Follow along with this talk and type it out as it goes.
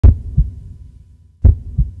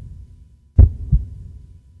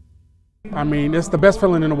I mean, it's the best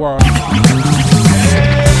feeling in the world.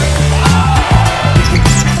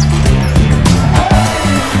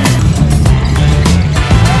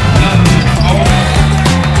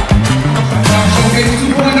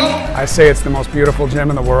 I say it's the most beautiful gym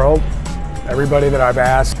in the world. Everybody that I've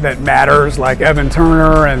asked that matters, like Evan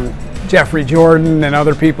Turner and Jeffrey Jordan and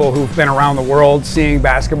other people who've been around the world seeing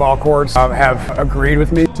basketball courts have agreed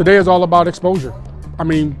with me. Today is all about exposure. I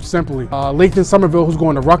mean, simply. Lathan Somerville, who's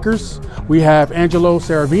going to Rutgers. We have Angelo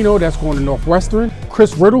Saravino, that's going to Northwestern.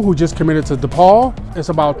 Chris Riddle, who just committed to DePaul. It's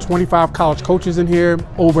about 25 college coaches in here,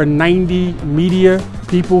 over 90 media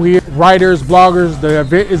people here, writers, bloggers. The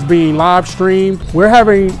event is being live streamed. We're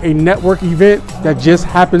having a network event that just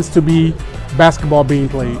happens to be basketball being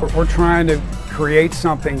played. We're trying to create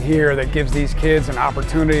something here that gives these kids an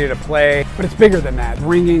opportunity to play, but it's bigger than that.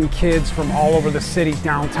 Bringing kids from all over the city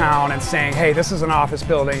downtown and saying, hey, this is an office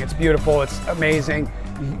building, it's beautiful, it's amazing,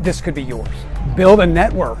 this could be yours. Build a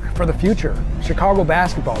network for the future, Chicago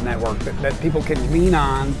basketball network that people can lean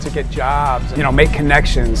on to get jobs, you know, make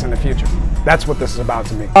connections in the future. That's what this is about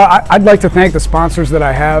to me. I'd like to thank the sponsors that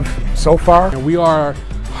I have so far. We are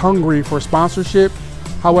hungry for sponsorship.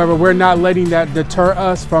 However, we're not letting that deter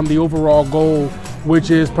us from the overall goal,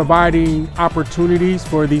 which is providing opportunities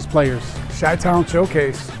for these players. CHITOWN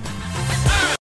Showcase.